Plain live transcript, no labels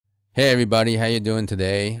Hey everybody, how you doing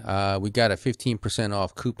today? We got a 15%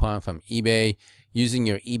 off coupon from eBay using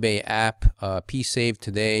your eBay app. P-Save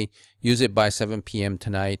today. Use it by 7 p.m.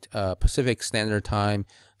 tonight, Pacific Standard Time.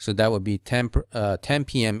 So that would be 10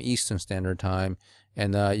 p.m. Eastern Standard Time.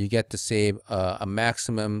 And you get to save a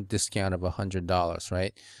maximum discount of $100,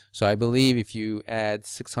 right? So I believe if you add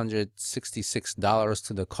 $666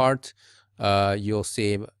 to the cart, you'll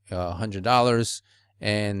save $100.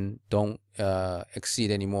 And don't exceed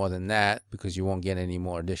any more than that because you won't get any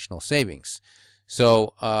more additional savings.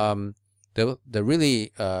 So the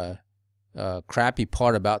really crappy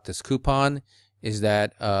part about this coupon is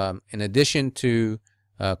that in addition to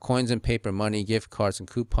coins and paper money, gift cards and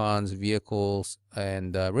coupons, vehicles,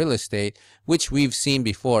 and real estate, which we've seen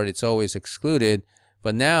before, it's always excluded,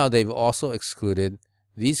 but now they've also excluded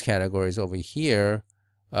these categories over here: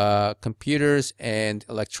 computers and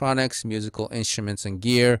electronics, musical instruments and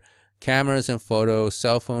gear, cameras and photos,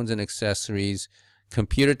 cell phones and accessories,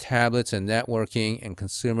 computer tablets and networking, and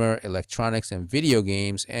consumer electronics and video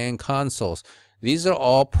games and consoles. These are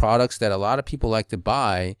all products that a lot of people like to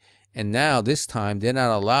buy, and now this time they're not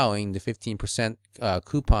allowing the 15%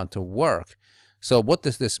 coupon to work. So what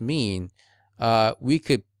does this mean? We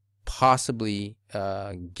could possibly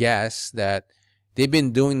guess that they've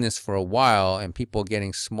been doing this for a while, and people are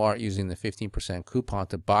getting smart using the 15% coupon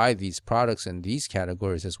to buy these products in these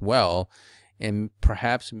categories as well. And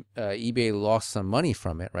perhaps eBay lost some money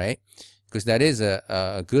from it, right? Because that is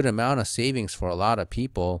a good amount of savings for a lot of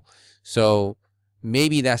people. So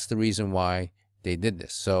maybe that's the reason why they did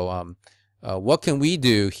this. So what can we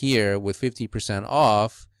do here with 50%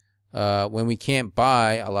 off when we can't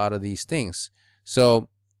buy a lot of these things? So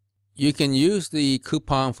you can use the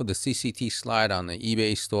coupon for the CCT slide on the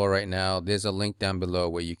eBay store right now. There's a link down below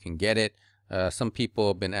where you can get it. Some people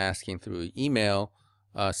have been asking through email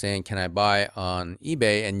saying, can I buy on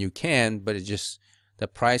eBay? And you can, but it just, the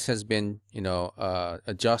price has been,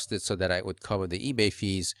 adjusted so that I would cover the eBay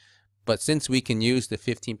fees. But since we can use the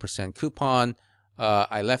 15% coupon,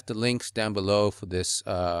 I left the links down below for this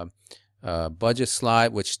budget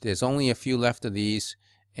slide, which there's only a few left of these.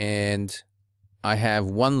 And I have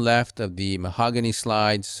one left of the mahogany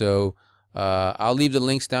slides, so I'll leave the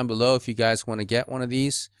links down below if you guys want to get one of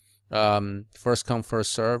these. First come,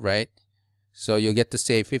 first serve, right? So you'll get to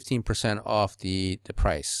save 15% off the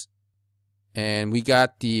price. And we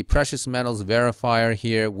got the precious metals verifier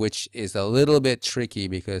here, which is a little bit tricky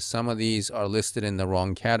because some of these are listed in the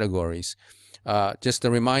wrong categories. Just a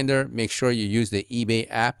reminder, make sure you use the eBay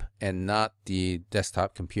app and not the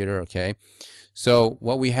desktop computer, okay? So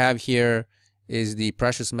what we have here is the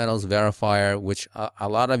precious metals verifier, which a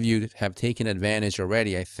lot of you have taken advantage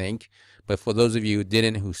already, I think. But for those of you who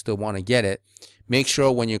didn't, who still want to get it, make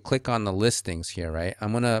sure when you click on the listings here, right?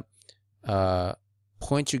 I'm going to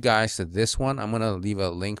point you guys to this one. I'm going to leave a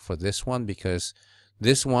link for this one because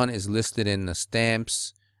this one is listed in the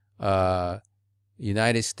stamps,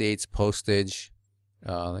 United States postage.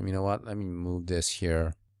 Let me know what. Let me move this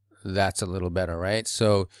here. That's a little better, right?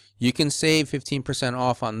 So you can save 15%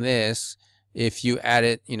 off on this if you add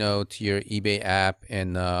it, to your eBay app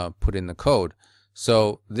and put in the code.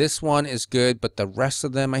 So this one is good, but the rest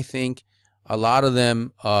of them, I think, a lot of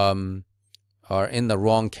them are in the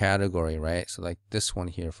wrong category, right? So like this one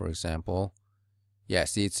here, for example. Yeah,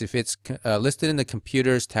 see, if it's listed in the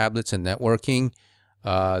computers, tablets, and networking,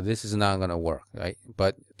 this is not going to work, right?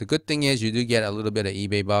 But the good thing is you do get a little bit of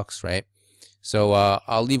eBay bucks, right? So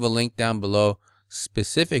I'll leave a link down below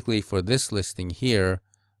specifically for this listing here,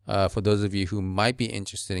 for those of you who might be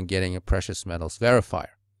interested in getting a precious metals verifier.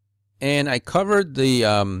 And I covered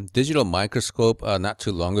the digital microscope not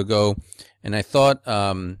too long ago, and I thought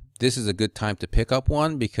this is a good time to pick up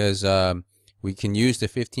one because we can use the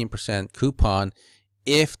 15% coupon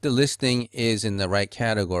if the listing is in the right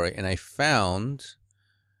category. And I found,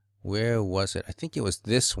 where was it? I think it was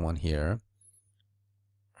this one here,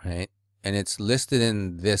 right? And it's listed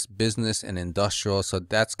in this business and industrial, so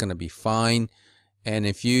that's going to be fine. And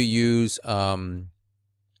if you use the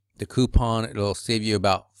coupon, it'll save you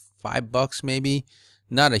about $5 maybe.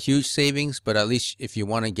 Not a huge savings, but at least if you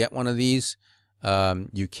want to get one of these,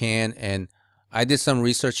 you can. And I did some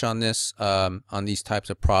research on this, on these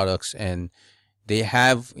types of products, and they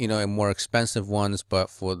have, more expensive ones,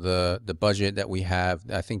 but for the budget that we have,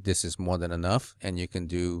 I think this is more than enough. And you can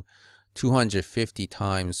do 250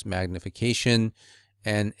 times magnification,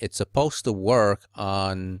 and it's supposed to work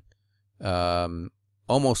on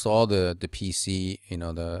almost all the PC,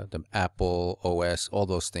 the Apple OS, all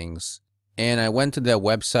those things. And I went to their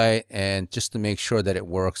website and just to make sure that it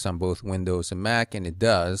works on both Windows and Mac, and it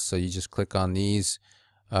does. So you just click on these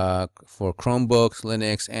For Chromebooks,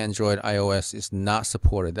 Linux, Android, iOS is not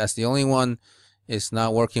supported. That's the only one. It's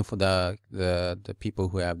not working for the people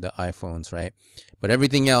who have the iPhones, right? But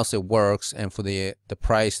everything else it works, and for the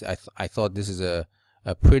price, I thought this is a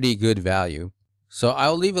pretty good value. So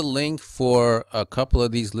I'll leave a link for a couple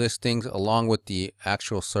of these listings along with the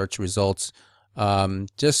actual search results.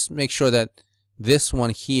 Just make sure that this one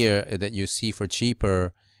here that you see for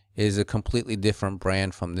cheaper is a completely different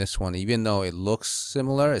brand from this one. Even though it looks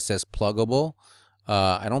similar, it says pluggable.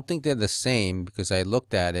 I don't think they're the same because I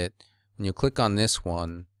looked at it. When you click on this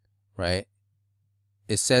one, right,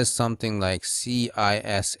 it says something like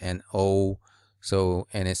CISNO, so,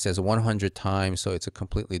 and it says 100 times, so it's a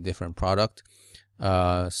completely different product.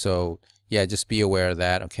 So yeah, just be aware of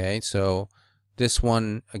that. Okay, so this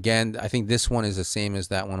one, again, I think this one is the same as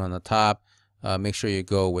that one on the top. Make sure you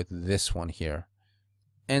go with this one here.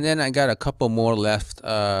 And then I got a couple more left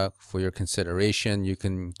for your consideration. You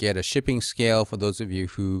can get a shipping scale for those of you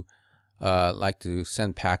who like to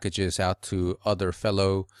send packages out to other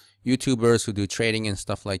fellow YouTubers who do trading and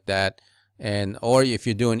stuff like that. And or if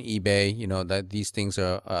you're doing eBay, you know that these things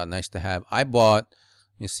are nice to have. I bought,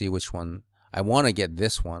 you see which one. I want to get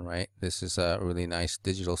this one, right? This is a really nice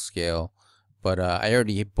digital scale, but I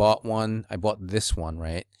already bought one. I bought this one,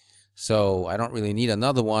 right? So I don't really need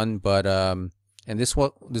another one, but and this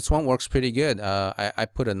one works pretty good. I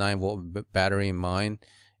put a 9-volt battery in mine,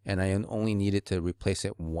 and I only needed to replace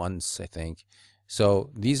it once, I think. So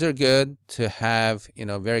these are good to have, you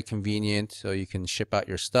know, very convenient, so you can ship out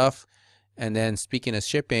your stuff. And then speaking of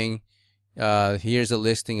shipping, here's a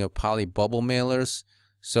listing of poly bubble mailers.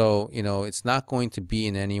 So, you know, it's not going to be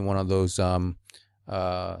in any one of those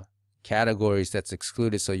categories that's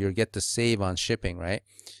excluded, so you'll get to save on shipping, right?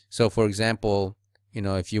 So for example, you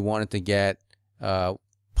know, if you wanted to get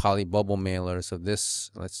poly bubble mailers of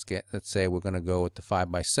this, let's say we're going to go with the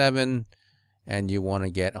 5x7, and you want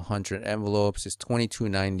to get 100 envelopes, it's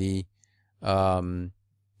 $22.90.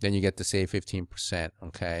 Then you get to save 15%.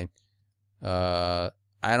 Okay. I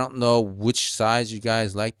don't know which size you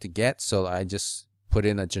guys like to get, so I just put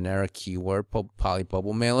in a generic keyword, poly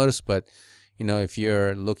bubble mailers. But you know, if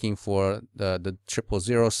you're looking for the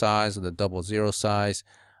 000 size or the 00 size,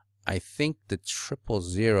 I think the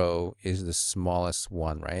 000 is the smallest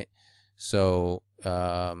one, right? So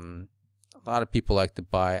a lot of people like to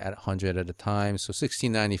buy at 100 at a time, so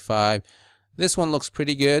 $16.95. This one looks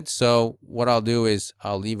pretty good. So what I'll do is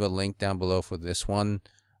I'll leave a link down below for this one.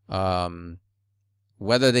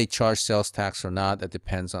 Whether they charge sales tax or not, that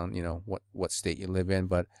depends on, you know, what state you live in,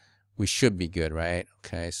 but we should be good, right?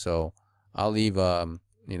 Okay, so I'll leave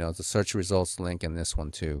you know, the search results link in this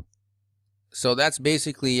one too. So that's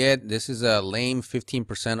basically it. This is a lame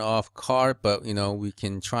 15% off cart, but you know, we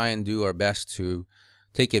can try and do our best to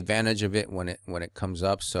take advantage of it when it comes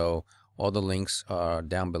up. So all the links are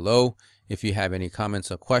down below. If you have any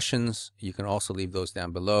comments or questions, you can also leave those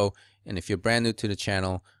down below. And if you're brand new to the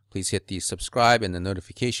channel, please hit the subscribe and the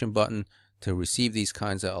notification button to receive these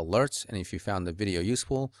kinds of alerts. And if you found the video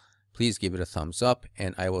useful, please give it a thumbs up.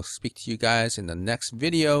 And I will speak to you guys in the next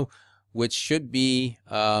video, which should be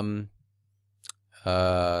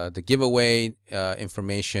the giveaway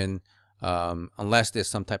information, unless there's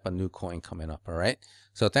some type of new coin coming up. All right.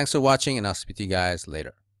 So thanks for watching, and I'll speak to you guys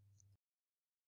later.